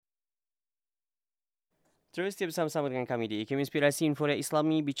Terus bersama-sama dengan kami di IKIM Inspirasi Informa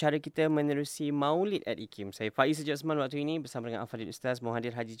Islami. Bicara kita menerusi Maulid at IKIM. Saya Faiz sejak semalam waktu ini bersama dengan Al-Fadhil Ustaz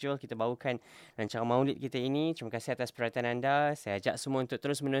Muhadir Haji Jol. Kita bawakan rancangan Maulid kita ini. Terima kasih atas perhatian anda. Saya ajak semua untuk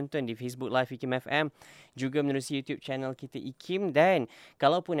terus menonton di Facebook Live IKIM FM. Juga menerusi YouTube channel kita IKIM. Dan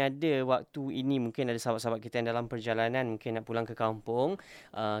kalaupun ada waktu ini, mungkin ada sahabat-sahabat kita yang dalam perjalanan, mungkin nak pulang ke kampung.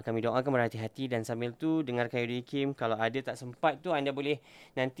 Kami doakan berhati-hati dan sambil tu dengarkan Radio IKIM. Kalau ada tak sempat tu, anda boleh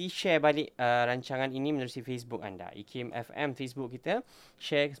nanti share balik rancangan ini menerusi Facebook anda, IKIM FM Facebook kita.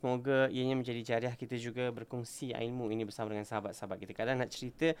 Share, semoga ianya menjadi jariah kita juga berkongsi ilmu ini bersama dengan sahabat-sahabat kita. Kadang nak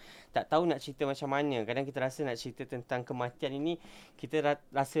cerita, tak tahu nak cerita macam mana. Kadang kita rasa nak cerita tentang kematian ini, kita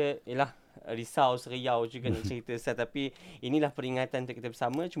rasa risau, seriau juga nak cerita Ustaz. Tapi inilah peringatan untuk kita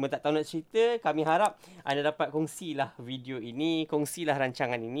bersama. Cuma tak tahu nak cerita. Kami harap anda dapat kongsilah video ini, kongsilah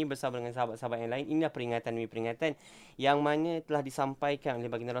rancangan ini bersama dengan sahabat-sahabat yang lain. Inilah peringatan demi peringatan yang mana telah disampaikan oleh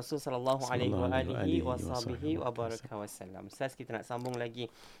baginda Rasul sallallahu alaihi wasallam. Ustaz, kita nak sambung lagi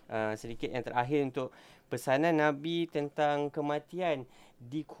sedikit yang terakhir untuk pesanan Nabi tentang kematian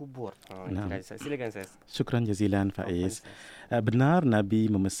di kubur. Silakan Ustaz. Syukran jazilan Faiz. Benar Nabi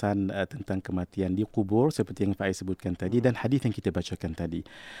memesan tentang kematian di kubur seperti yang Faiz sebutkan tadi dan hadis yang kita bacakan tadi.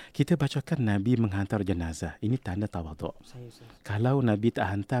 Kita bacakan Nabi menghantar jenazah. Ini tanda tawaduk. Kalau Nabi tak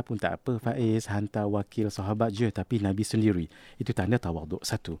hantar pun tak apa Faiz, hantar wakil sahabat je, tapi Nabi sendiri. Itu tanda tawaduk.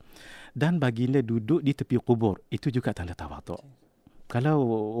 Satu. Dan baginda duduk di tepi kubur. Itu juga tanda tawaduk. Kalau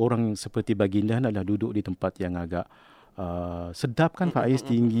orang seperti baginda adalah duduk di tempat yang agak sedap kan Faiz,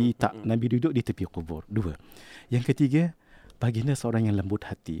 tinggi, tak, Nabi duduk di tepi kubur. Dua. Yang ketiga, baginda seorang yang lembut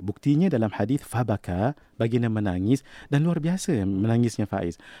hati. Buktinya dalam hadis fabaka, baginda menangis dan luar biasa menangisnya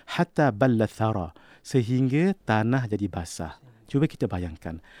Faiz. Hatta ballat thara, sehingga tanah jadi basah. Cuba kita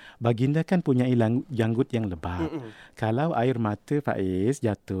bayangkan, baginda kan punya janggut yang lebat. Kalau air mata Faiz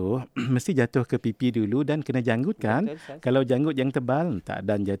jatuh, mesti jatuh ke pipi dulu dan kena janggut kan. Kalau janggut yang tebal, tak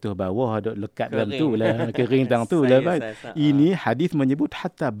dan jatuh bawah, duk lekat dalam tu lah, kering dalam tu lah. Ini hadis menyebut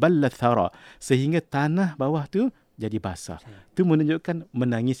hatta ballat thara, sehingga tanah bawah tu jadi basah. Itu menunjukkan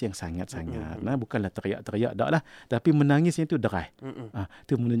menangis yang sangat-sangat. Bukanlah teriak-teriak dak lah, tapi menangis itu derai.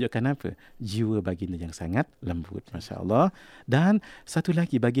 Itu menunjukkan apa? Jiwa baginda yang sangat lembut, masya-Allah. Dan satu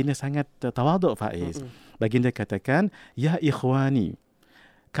lagi, baginda sangat tawaduk Faiz. Baginda katakan, ya ikhwani.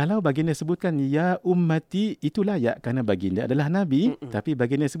 Kalau baginda sebutkan ya ummati, itu layak kerana baginda adalah Nabi. Tapi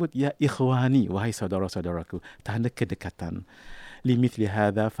baginda sebut ya ikhwani, wahai saudara-saudaraku. Tanda kedekatan. Limithli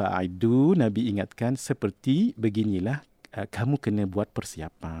hadza fa'iddu, Nabi ingatkan seperti beginilah kamu kena buat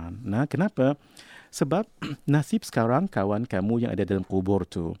persiapan. Nah, kenapa? Sebab nasib sekarang kawan kamu yang ada dalam kubur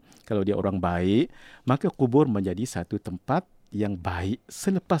tu, kalau dia orang baik, maka kubur menjadi satu tempat yang baik.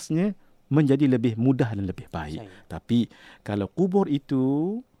 Selepasnya menjadi lebih mudah dan lebih baik. Tapi kalau kubur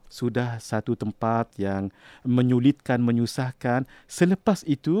itu sudah satu tempat yang menyulitkan, menyusahkan, selepas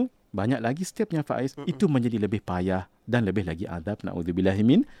itu banyak lagi stepnya Faiz, itu menjadi lebih payah dan lebih lagi azab, na'udzubillahi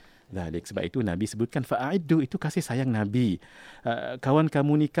min dzalik. Sebab itu Nabi sebutkan fa'iddu, itu kasih sayang Nabi. Kawan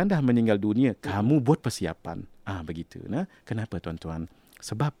kamu ni kan dah meninggal dunia, kamu buat persiapan. Begitu. Nah, kenapa tuan-tuan?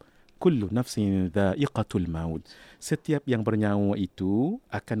 Sebab kullu nafsin dha'iqatul maut. Setiap yang bernyawa itu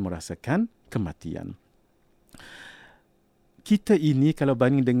akan merasakan kematian. Kita ini kalau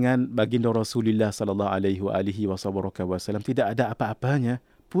banding dengan baginda Rasulullah sallallahu alaihi wasallam, tidak ada apa-apanya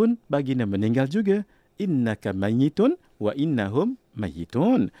pun baginda meninggal juga. Innaka mayyitun wa innahum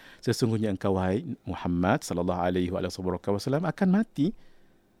mayyitun. Sesungguhnya engkau wahai Muhammad sallallahu alaihi wasallam akan mati.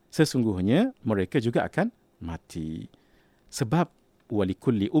 Sesungguhnya mereka juga akan mati. Sebab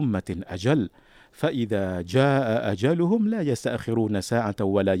walikulli ummatin ajal fa idza jaa ajaluhum la yasta'khiruna sa'atan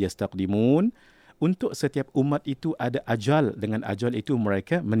wa la yastaqdimun. Untuk setiap umat itu ada ajal, dengan ajal itu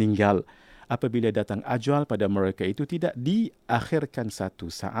mereka meninggal. Apabila datang ajal pada mereka itu tidak diakhirkan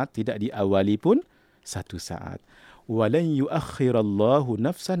satu saat, tidak diawali pun satu saat. Walan yuakhirallahu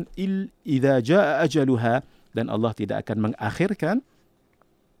nafsan idza jaa ajaluha, dan Allah tidak akan mengakhirkan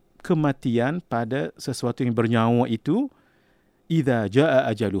kematian pada sesuatu yang bernyawa itu idza jaa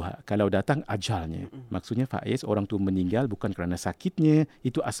ajaluha, kalau datang ajalnya. Maksudnya Faiz, orang tu meninggal bukan kerana sakitnya,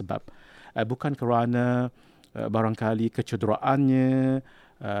 itu asbab. Bukan kerana barangkali kecederaannya,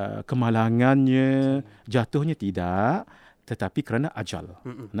 kemalangannya, jatuhnya, tidak, tetapi kerana ajal.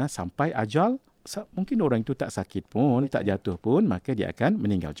 Nah, sampai ajal, mungkin orang itu tak sakit pun, tak jatuh pun, maka dia akan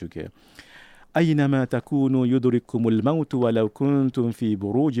meninggal juga. Aynama takunu yudrikumul mautu walau kuntum fi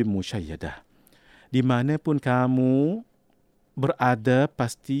burujin musyayyadah. Di mana pun kamu berada,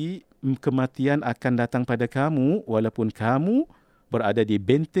 pasti kematian akan datang pada kamu, walaupun kamu berada di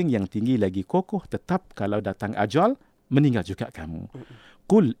benteng yang tinggi lagi kokoh, tetap kalau datang ajal, meninggal juga kamu.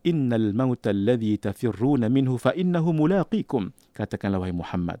 Qul innal mauta alladhi tafirruna minhu fa innahu mulaqikum. Katakanlah wahai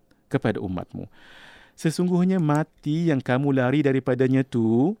Muhammad kepada umatmu, sesungguhnya mati yang kamu lari daripadanya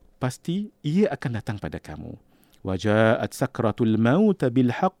tu pasti ia akan datang pada kamu. Waja'at sakratul maut bil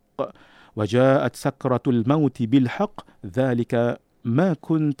haqq. Waja'at sakratul maut bil haqq. Dzalika ma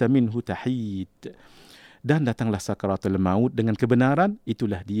kunta minhu tahid. Dan datanglah sakratul maut dengan kebenaran,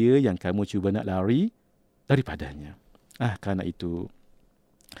 itulah dia yang kamu cuba nak lari daripadanya. Kerana itu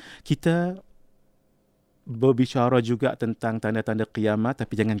kita berbicara juga tentang tanda-tanda kiamat,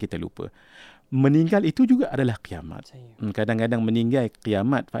 tapi jangan kita lupa meninggal itu juga adalah kiamat. Kadang-kadang meninggal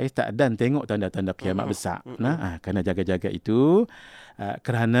kiamat, Faiz tak dan tengok tanda-tanda kiamat besar. Kena jaga-jaga itu.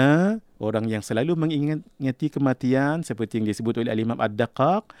 Kerana orang yang selalu mengingati kematian, seperti yang disebut oleh Al-Imam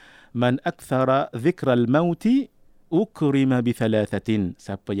Ad-Daqaq, man akthara dhikral mauti ukrima bi thalathatin.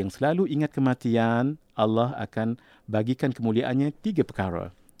 Siapa yang selalu ingat kematian, Allah akan bagikan kemuliaannya 3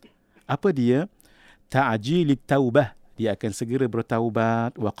 perkara. Apa dia? Ta'jilit taubah, dia akan segera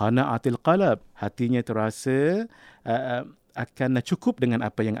bertaubat. Wa qana'atil qalb, hatinya terasa akan cukup dengan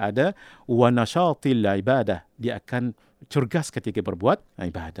apa yang ada. Wa nashatil ibadah, dia akan cergas ketika berbuat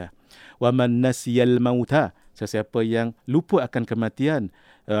ibadah. Wa man nasiyal mauta, sesiapa yang lupa akan kematian,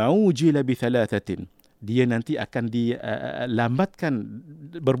 ujila bi thalathatin, dia nanti akan dilambatkan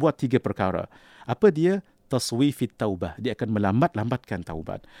berbuat 3 perkara. Apa dia? Taswifit taubah, dia akan melambat-lambatkan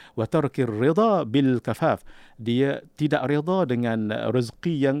taubat. Wa tarkir ridha bil kafaf, dia tidak redha dengan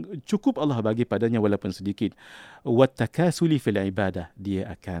rezeki yang cukup Allah bagi padanya walaupun sedikit. Wa takasuli fil ibadah,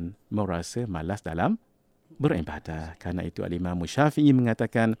 dia akan merasa malas dalam beribadah. Karena itu Al-Imam Syafi'i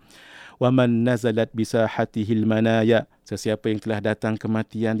mengatakan, wa man nazalat bisahatihil manaya, sesiapa yang telah datang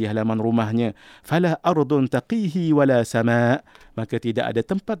kematian di halaman rumahnya, fala ardun taqihi wala sama, maka tidak ada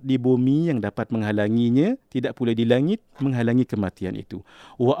tempat di bumi yang dapat menghalanginya, tidak pula di langit menghalangi kematian itu.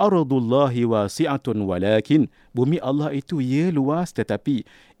 Wa ardullahi wasi'atun walakin, bumi Allah itu ya luas, tetapi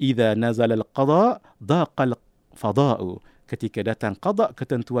idza nazala al-qada daqal fada'u, ketika datang qada,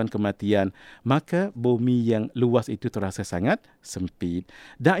 ketentuan kematian, maka bumi yang luas itu terasa sangat sempit.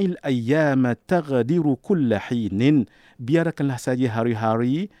 Da'il ayyama taghdiru kulla hinin, biarkanlah saja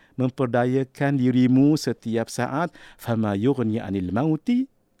hari-hari memperdayakan dirimu setiap saat. Fama yughni anil mauti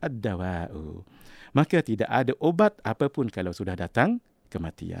ad-dawa'u, maka tidak ada obat apapun kalau sudah datang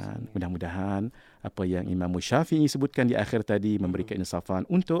kematian. Mudah-mudahan apa yang Imam Syafi'i sebutkan di akhir tadi memberikan insafan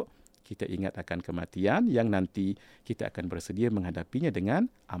untuk kita ingat akan kematian yang nanti kita akan bersedia menghadapinya dengan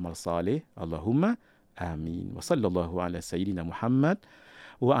amal saleh. Allahumma amin. Wa sallallahu ala sayyidina Muhammad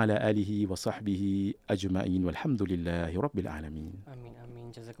wa ala alihi wa sahbihi ajma'in walhamdulillahi rabbil alamin. Amin amin.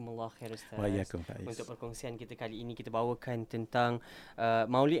 Jazakumullah khair Ustaz. Wa iyyakum Faiz. Untuk perkongsian kita kali ini, kita bawakan tentang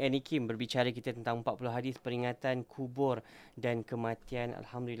Maulid Anikim, berbicara kita tentang 40 hadis peringatan kubur dan kematian.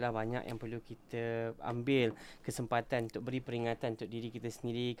 Alhamdulillah banyak yang perlu kita ambil kesempatan untuk beri peringatan untuk diri kita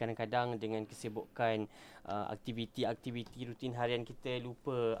sendiri. Kadang-kadang dengan kesibukan aktiviti-aktiviti rutin harian kita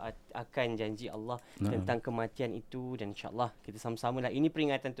lupa akan janji Allah tentang kematian itu, dan insya-Allah kita sama-sama lah, ini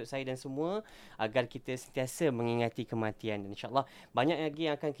peringatan untuk saya dan semua agar kita sentiasa mengingati kematian. Dan insya-Allah banyak lagi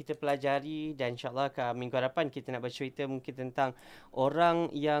yang akan kita pelajari, dan insya-Allah minggu hadapan kita nak bercerita mungkin tentang orang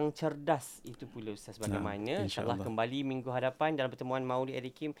yang cerdas itu pula Ustaz, bagaimana. Insya-Allah kembali minggu hadapan dalam pertemuan Maulid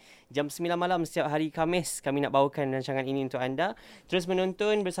Anikim jam 9 malam setiap hari Khamis, kami nak bawakan rancangan ini untuk anda. Terus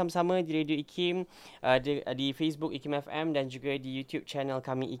menonton bersama-sama di Radio IKIM, di Facebook IKIM FM dan juga di YouTube channel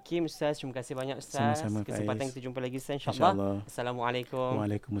kami IKIM. Ustaz, terima kasih banyak Ustaz. Sama-sama, kesempatan Faiz. kita jumpa lagi Ustaz, insya-Allah. Assalamualaikum.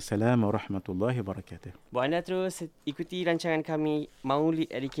 Waalaikumsalam warahmatullahi wabarakatuh. Buat anda terus ikuti rancangan kami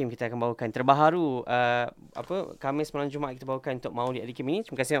Maulid Anikim, kita akan bawakan terbaharu Khamis malam Jumaat kita bawakan untuk Maulid Anikim ini.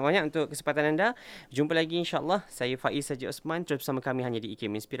 Terima kasih banyak untuk kesempatan anda. Jumpa lagi insya-Allah. Saya Faiz Haji Osman, terus bersama kami hanya di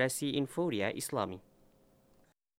IKIM Inspirasi Info Ria Islami.